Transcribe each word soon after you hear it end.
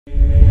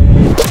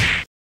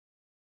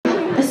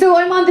So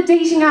I'm on the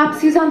dating apps.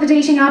 Who's on the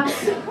dating apps?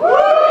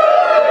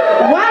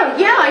 Wow,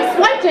 yeah, I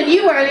swiped on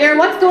you earlier.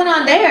 What's going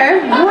on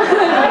there?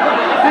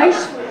 Right?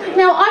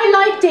 Now, I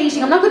like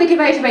dating. I'm not going to give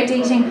out about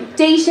dating.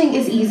 Dating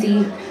is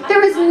easy.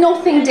 There is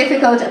nothing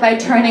difficult about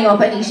turning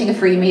up and eating a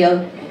free meal.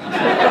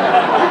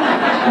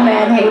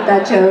 Men hate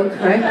that joke,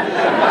 right?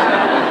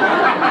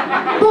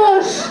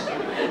 But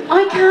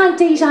I can't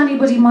date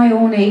anybody my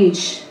own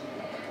age.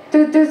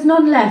 There's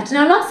none left.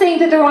 Now, I'm not saying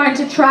that there aren't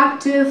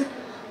attractive,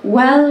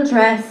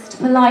 well-dressed,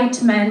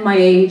 polite men my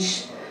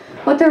age,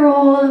 but they're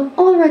all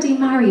already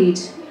married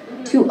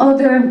to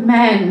other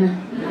men.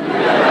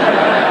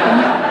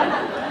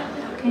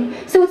 Okay.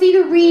 So it's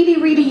either really,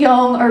 really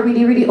young or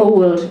really, really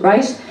old,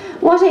 right?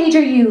 What age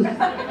are you?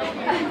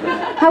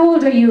 How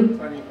old are you?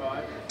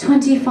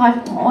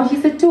 25. Oh,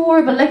 he's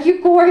adorable. Like, you're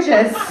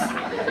gorgeous.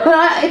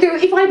 But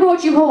if I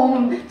brought you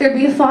home, there'd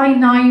be a fine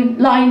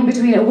line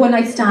between a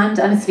one-night stand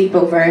and a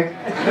sleepover.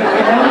 You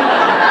know?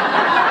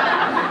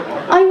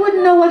 I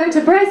wouldn't know whether to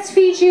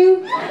breastfeed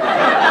you or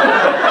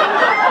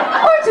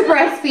to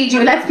breastfeed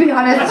you. Let's be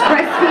honest,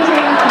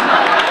 breastfeeding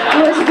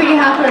would be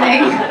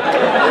happening.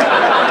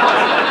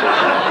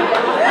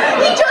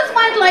 He just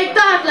went like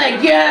that,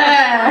 like,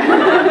 yeah.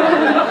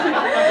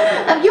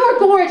 You're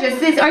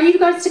gorgeous. Are you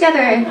guys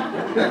together?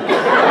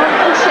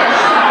 Oh, shit.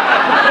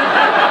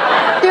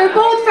 They're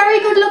both very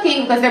good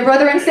looking because they're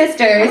brother and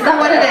sister. Is that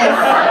what it is?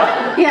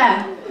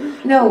 Yeah.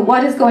 No,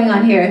 what is going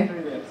on here?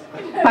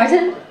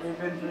 Pardon?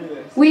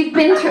 We've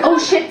been through... Oh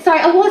shit,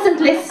 sorry, I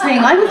wasn't listening.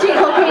 I was doing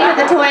cocaine at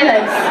the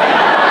toilets.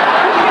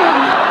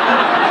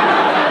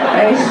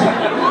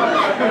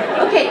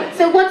 Okay. Okay,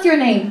 so what's your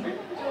name?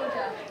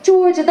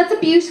 Georgia, that's a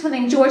beautiful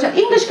name, Georgia.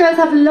 English girls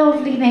have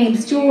lovely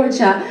names,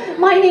 Georgia.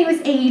 My name is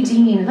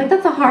Aideen. Like,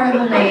 that's a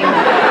horrible name.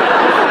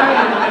 Sorry.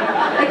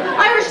 Like,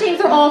 Irish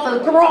names are awful.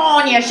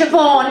 Grania,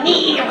 Siobhan,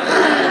 Neil.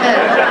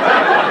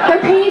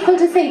 They're painful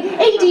to say.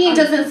 Aideen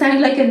doesn't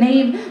sound like a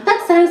name.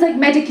 That sounds like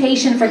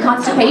medication for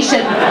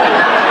constipation.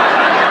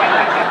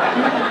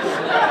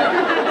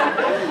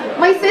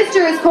 My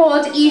sister is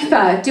called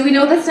Aoife. Do we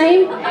know this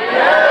name?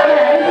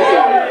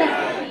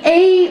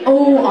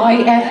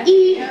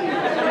 A-O-I-F-E.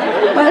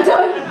 Well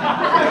done.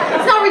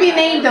 It's not really a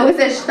name though, is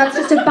it? That's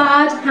just a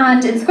bad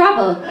hand in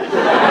Scrabble.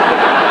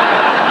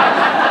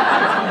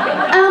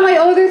 And my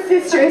other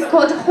sister is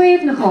called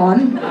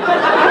Huevnachan.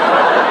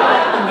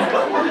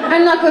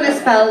 I'm not going to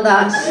spell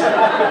that,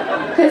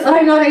 because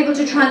I'm not able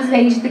to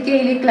translate the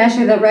Gaelic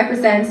letter that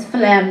represents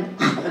phlegm.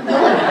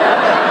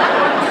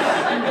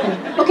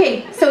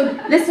 Okay, so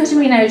listen to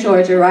me now,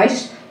 Georgia,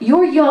 right?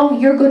 You're young,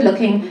 you're good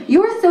looking.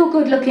 You're so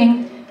good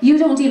looking, you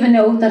don't even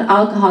know that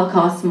alcohol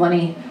costs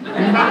money.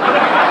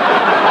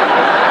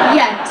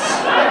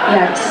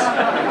 Yet.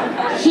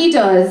 He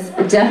does,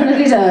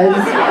 definitely does.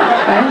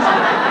 Right?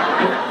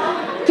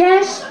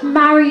 Get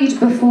married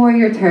before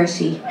you're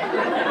 30.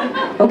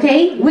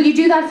 Okay? Will you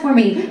do that for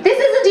me? This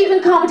isn't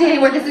even comedy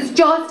anymore, this is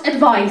just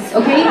advice,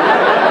 okay?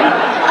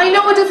 I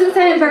know it doesn't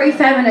sound very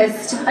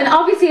feminist, and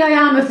obviously I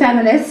am a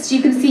feminist,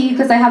 you can see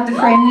because I have the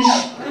fringe.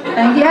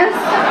 Yes?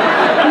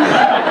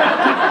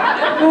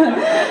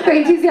 Very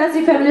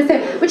enthusiastic feminist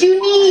there. But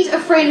you need a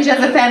fringe as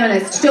a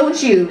feminist,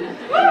 don't you?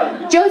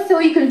 Just so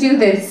you can do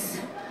this.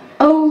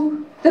 Oh,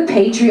 the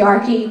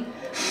patriarchy.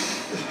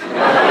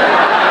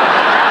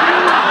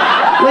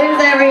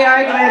 Wins every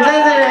argument,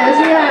 doesn't it?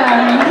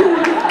 Yeah.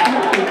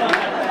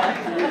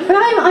 But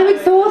I'm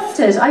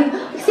exhausted. I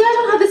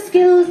don't have the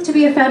skills to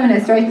be a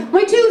feminist, right?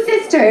 My two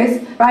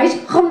sisters, right?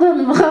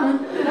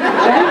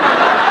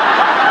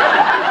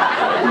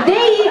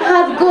 They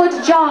have good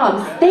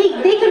jobs. They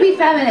can be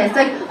feminists.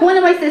 Like, one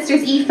of my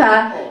sisters,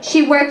 Aoife,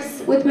 she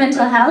works with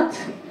mental health.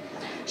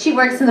 She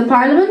works in the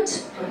Parliament.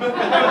 Such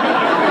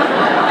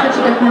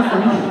a good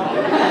person.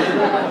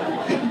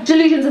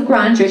 Delusions of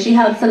grandeur, she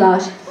helps a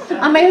lot.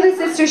 And my other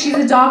sister, she's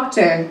a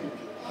doctor.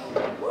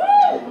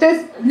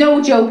 There's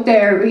no joke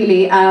there,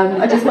 really.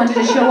 I just wanted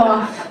to show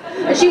off.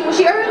 She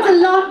earns a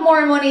lot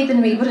more money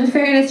than me, but in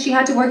fairness, she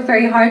had to work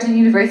very hard in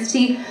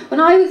university. When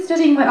I was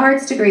studying my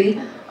arts degree,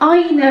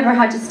 I never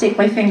had to stick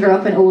my finger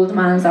up an old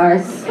man's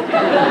arse.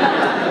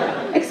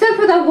 Except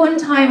for that one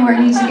time where I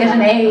needed to get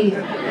an A.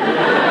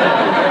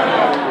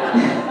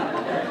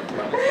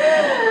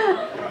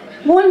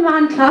 One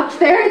man clapped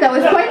there, that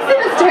was quite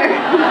sinister.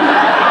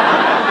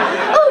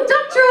 Oh,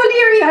 Dr.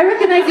 O'Leary, I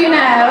recognise you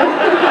now.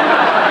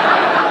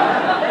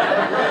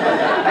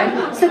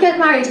 Right, so get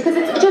married, because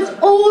it's just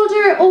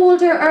older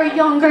or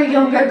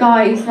younger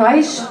guys,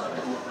 right?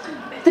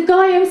 The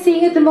guy I'm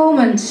seeing at the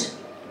moment,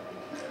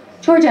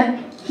 Georgia,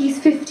 he's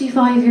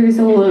 55 years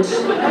old.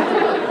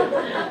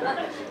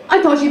 I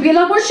thought you'd be a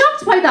lot more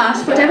shocked by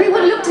that, but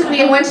everyone looked at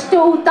me and went,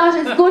 no, that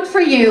is good for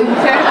you,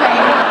 fair play.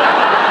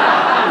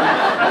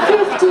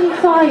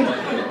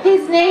 55.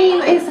 His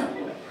name is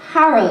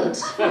Harold.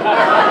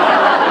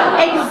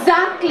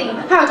 Exactly,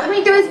 Harold. I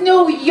mean, there is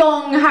no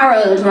young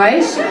Harold,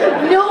 right?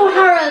 No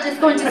Harold is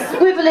going to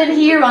swivel in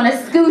here on a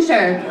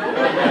scooter.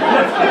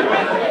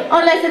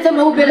 Unless it's a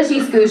mobility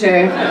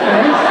scooter,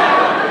 right?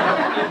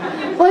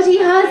 But he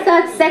has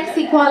that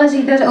sexy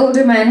quality that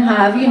older men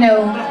have, you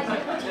know.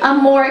 A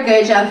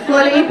mortgage, a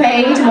fully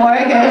paid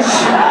mortgage.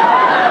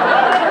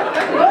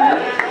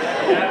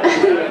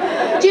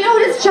 Do you know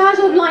what his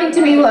childhood line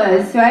to me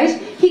was,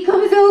 right? He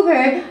comes over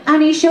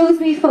and he shows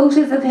me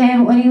photos of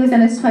him when he was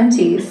in his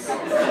 20s.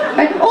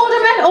 Like, older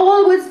men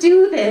always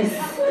do this.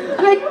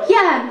 I'm like,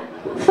 yeah,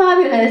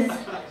 fabulous.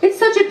 It's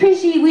such a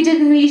pity we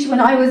didn't meet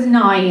when I was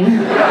 9.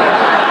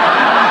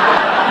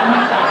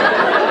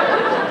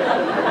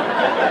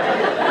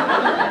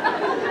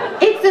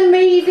 It's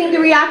amazing the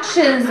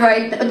reactions,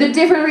 right? The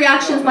different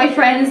reactions my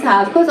friends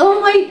have. Because all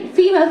my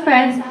female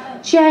friends,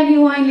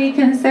 genuinely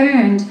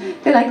concerned.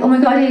 They're like, oh my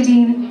God,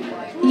 Aideen,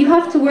 you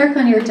have to work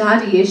on your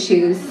daddy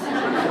issues.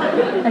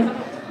 Like,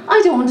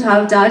 I don't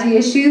have daddy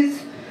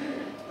issues.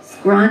 It's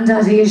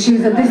granddaddy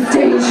issues at this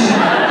stage.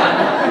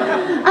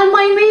 And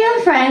my male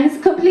friends,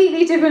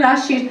 completely different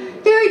attitude.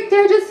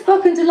 They're just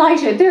fucking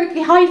delighted. They're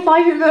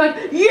high-fiving, they're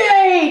like,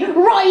 yay,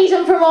 right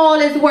him from all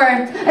his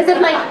worth. As if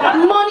like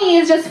money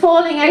is just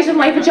falling out of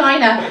my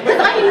vagina. Because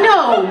I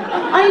know,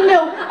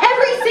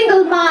 every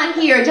single man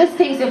here just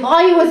thinks if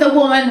I was a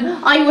woman,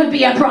 I would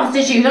be a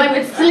prostitute. I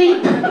would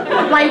sleep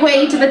my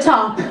way to the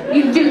top.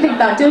 You do think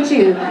that, don't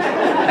you?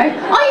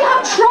 I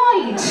have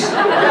tried.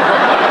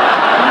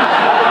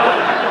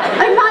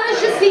 I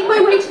managed to sleep my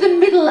way to the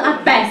middle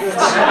at best.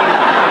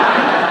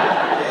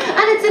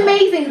 And it's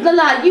amazing, the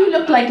lad, you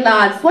look like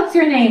lads. What's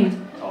your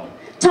name?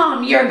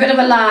 Tom, you're a bit of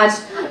a lad.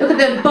 Look at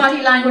the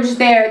body language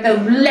there, the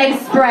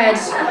legs spread.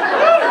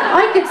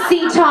 I could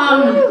see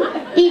Tom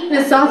eating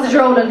a sausage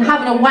roll and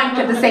having a wank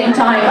at the same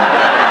time.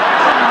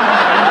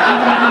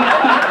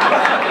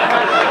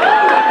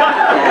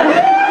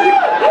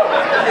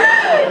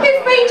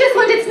 His brain just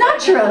went, it's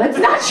natural, it's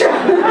natural.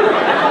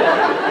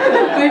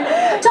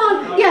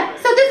 Tom, yeah,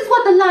 so this is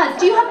what the lads,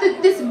 do you have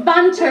this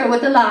banter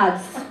with the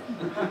lads?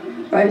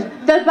 Right,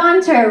 the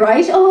banter,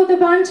 right? Oh, the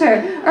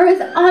banter, or as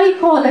I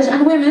call it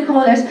and women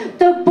call it,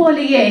 the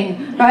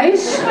bullying, right?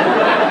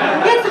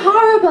 It's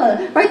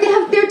horrible, right?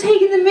 They're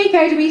taking the mick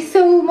out of me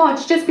so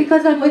much just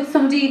because I'm with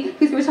somebody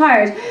who's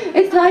retired.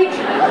 It's like,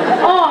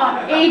 oh,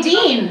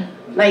 Aideen,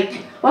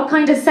 like, what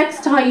kind of sex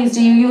toys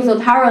do you use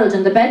with Harold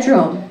in the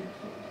bedroom?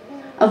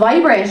 A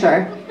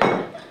vibrator,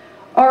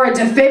 or a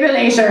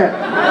defibrillator?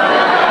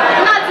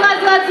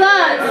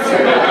 Lads.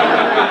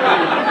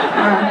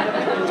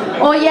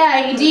 Oh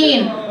yeah,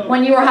 Aideen,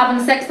 when you were having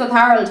sex with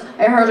Harold,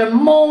 I heard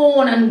him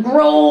moan and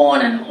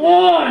groan and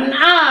oh and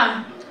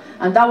ah.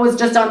 And that was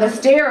just on the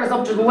stairs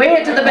up to the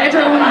way to the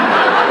bedroom.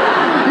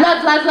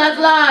 Lads.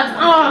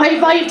 Oh, high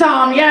five,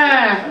 Tom,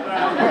 yeah.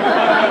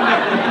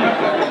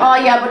 Oh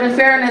yeah, but in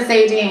fairness,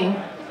 Aideen,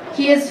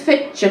 he is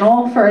fit, you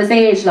know, for his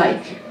age,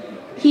 like.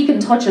 He can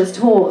touch his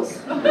toes.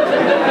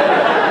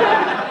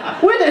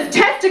 With his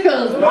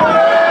testicles.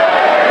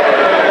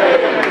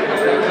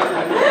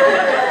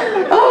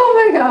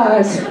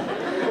 God.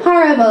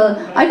 Horrible.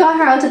 I got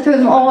Harold to throw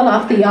them all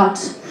off the yacht.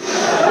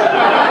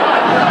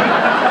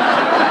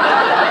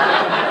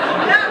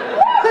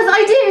 Because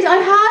I did. I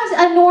had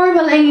a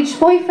normal age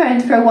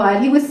boyfriend for a while.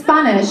 He was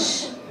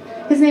Spanish.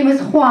 His name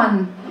was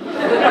Juan.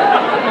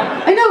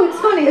 I know, it's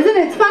funny, isn't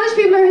it? Spanish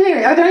people are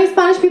hilarious. Are there any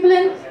Spanish people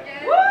in?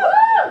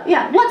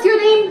 Yeah. What's your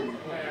name?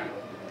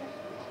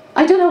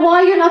 I don't know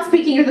why you're not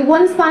speaking. You're the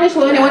one Spanish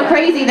one. Anyone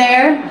crazy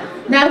there?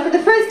 Now, for the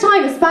first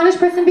time, a Spanish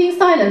person being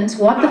silent.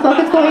 What the fuck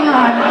is going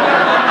on?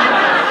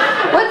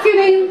 What's your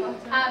name?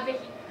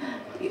 Vicky.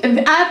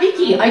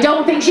 Vicky. I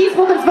don't think she's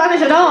spoken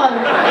Spanish at all.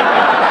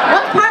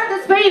 What part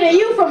of Spain are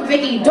you from,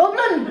 Vicky?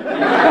 Dublin?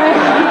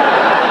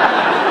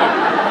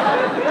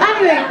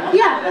 Anyway,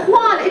 yeah,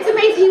 Juan, it's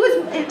amazing. He was,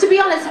 to be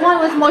honest, Juan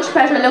was much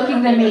better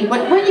looking than me.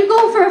 But when you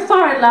go for a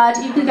foreign lad,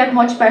 you can get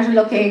much better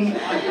looking.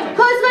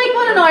 Because, like,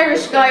 when an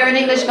Irish guy or an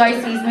English guy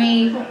sees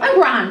me, I'm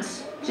grand,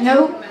 do you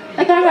know?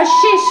 Like, I'm a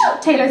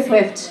shit Taylor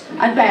Swift,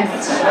 at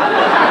best.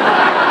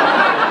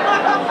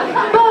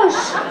 But,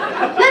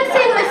 let's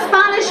say when a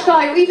Spanish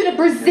guy, or even a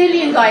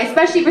Brazilian guy,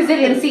 especially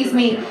Brazilian, sees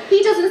me,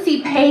 he doesn't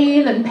see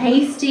pale and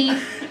pasty.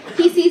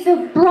 He sees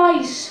a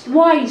bright,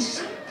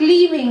 white,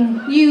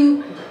 gleaming,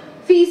 new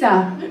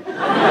visa.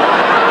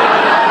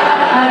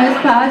 On his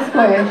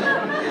passport.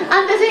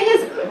 And the thing is,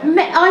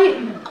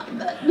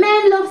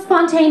 men love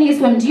spontaneous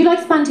women. Do you like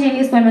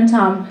spontaneous women,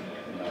 Tom?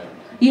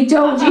 You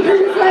don't. You're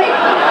just like,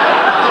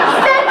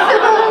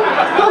 sensible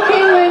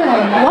fucking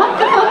women. What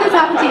the fuck has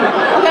happened to you?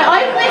 Okay,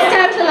 I've missed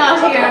out a lot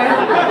here.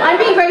 I'm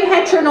being very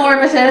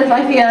heteronormative,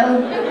 I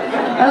feel.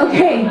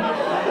 Okay,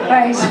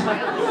 right.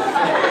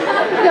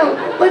 No,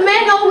 but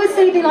men always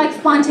say they like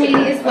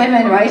spontaneous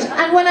women, right?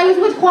 And when I was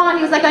with Juan,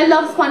 he was like, I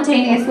love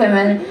spontaneous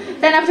women.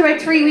 Then after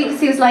about 3 weeks,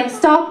 he was like,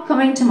 stop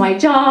coming to my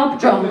job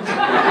drunk.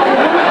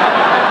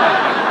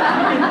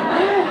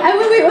 And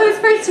when when I was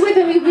first with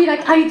him, he'd be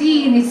like,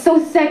 Aideen, it's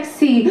so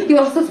sexy,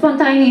 you're so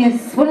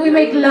spontaneous. When we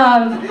make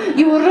love,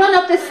 you run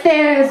up the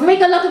stairs,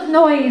 make a lot of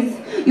noise,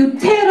 you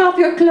tear off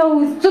your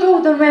clothes,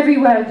 throw them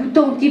everywhere, you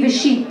don't give a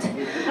shit.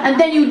 And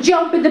then you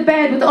jump in the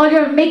bed with all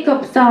your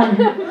makeups on.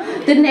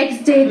 The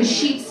next day, the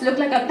sheets look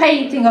like a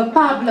painting of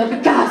Pablo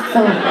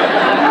Picasso.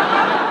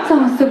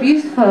 Oh, so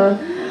beautiful.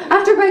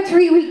 After about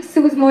 3 weeks,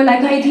 it was more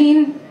like,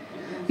 Aideen,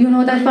 you know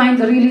what I find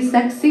really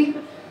sexy?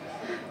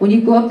 When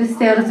you go up the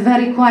stairs,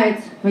 very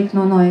quiet, make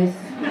no noise.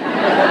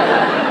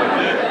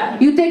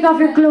 You take off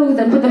your clothes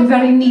and put them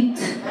very neat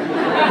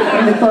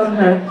in the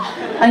corner.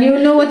 And you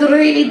know what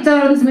really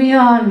turns me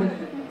on?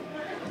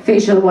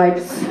 Facial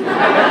wipes.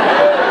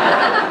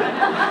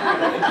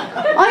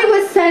 I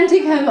was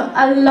sending him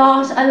a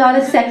lot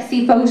of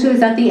sexy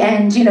photos at the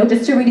end, you know,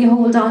 just to really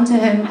hold on to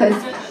him, because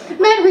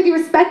men really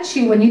respect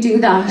you when you do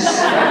that.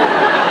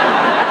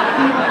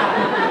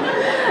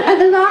 And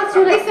the last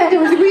one I sent, I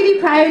was really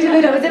proud of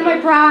it. I was in my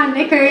bra and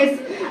knickers,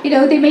 you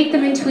know, they make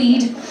them in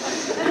tweed.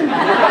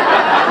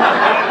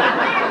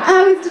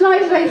 I was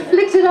delighted, I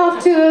flicked it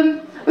off to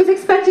him. I was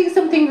expecting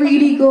something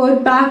really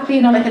good back,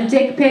 you know, like a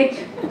dick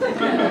pic.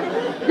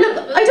 Look,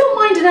 I don't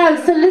mind an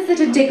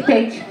unsolicited dick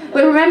pic,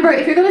 but remember,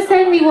 if you're going to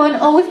send me one,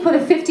 always put a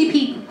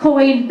 50p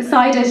coin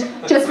beside it,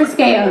 just for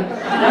scale,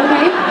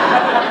 okay?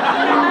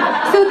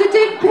 So the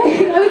dick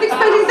pic, I was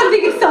expecting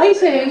something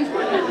exciting,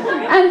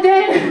 and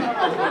then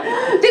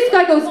this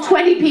guy goes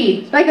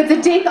 20p, like it's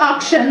a dick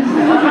auction.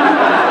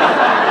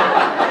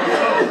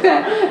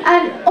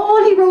 And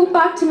all he wrote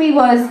back to me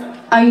was,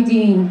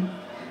 Aideen,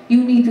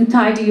 you need to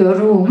tidy your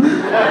room.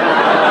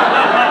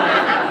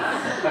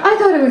 I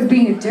thought I was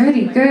being a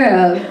dirty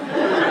girl.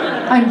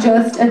 I'm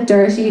just a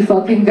dirty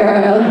fucking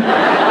girl.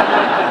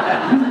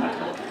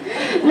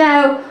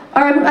 Now,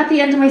 at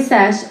the end of my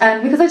set,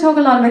 because I talk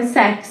a lot about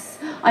sex,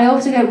 I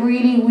often get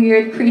really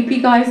weird, creepy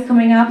guys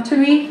coming after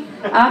me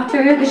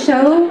after the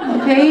show,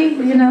 okay,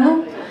 you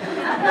know?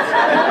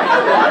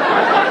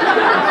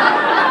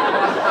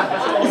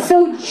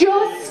 So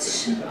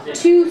just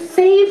to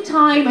save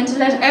time and to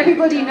let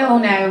everybody know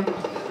now,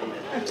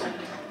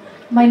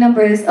 my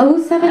number is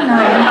 079.